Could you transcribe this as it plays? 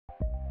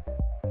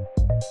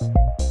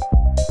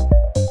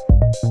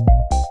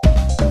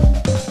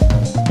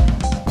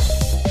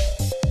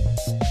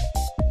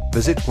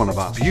Visit one of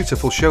our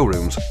beautiful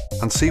showrooms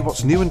and see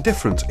what's new and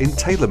different in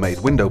tailor-made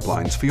window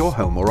blinds for your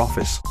home or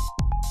office.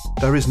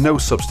 There is no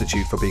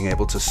substitute for being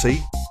able to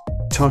see,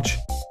 touch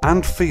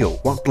and feel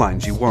what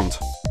blinds you want.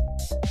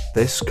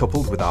 This,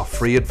 coupled with our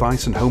free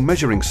advice and home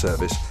measuring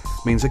service,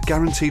 means a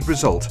guaranteed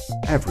result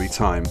every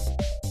time.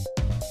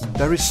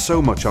 There is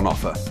so much on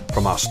offer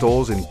from our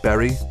stores in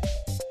Bury,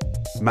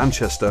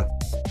 Manchester,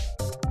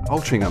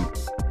 Altrincham,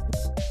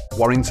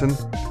 Warrington,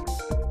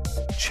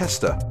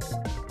 Chester,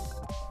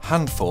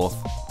 Handforth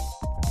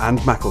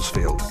and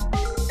Macclesfield.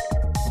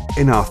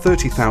 In our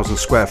 30,000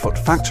 square foot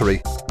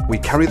factory, we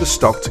carry the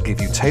stock to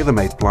give you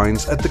tailor-made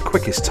blinds at the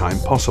quickest time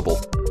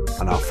possible,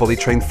 and our fully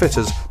trained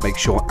fitters make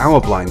sure our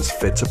blinds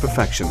fit to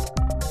perfection.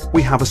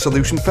 We have a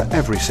solution for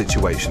every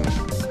situation,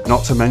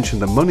 not to mention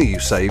the money you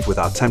save with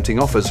our tempting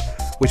offers,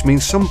 which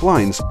means some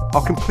blinds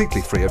are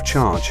completely free of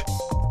charge.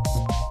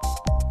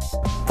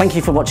 Thank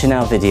you for watching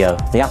our video.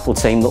 The Apple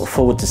team look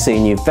forward to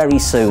seeing you very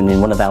soon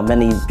in one of our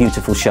many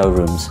beautiful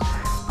showrooms.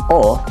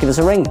 Or give us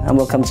a ring and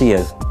we'll come to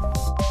you.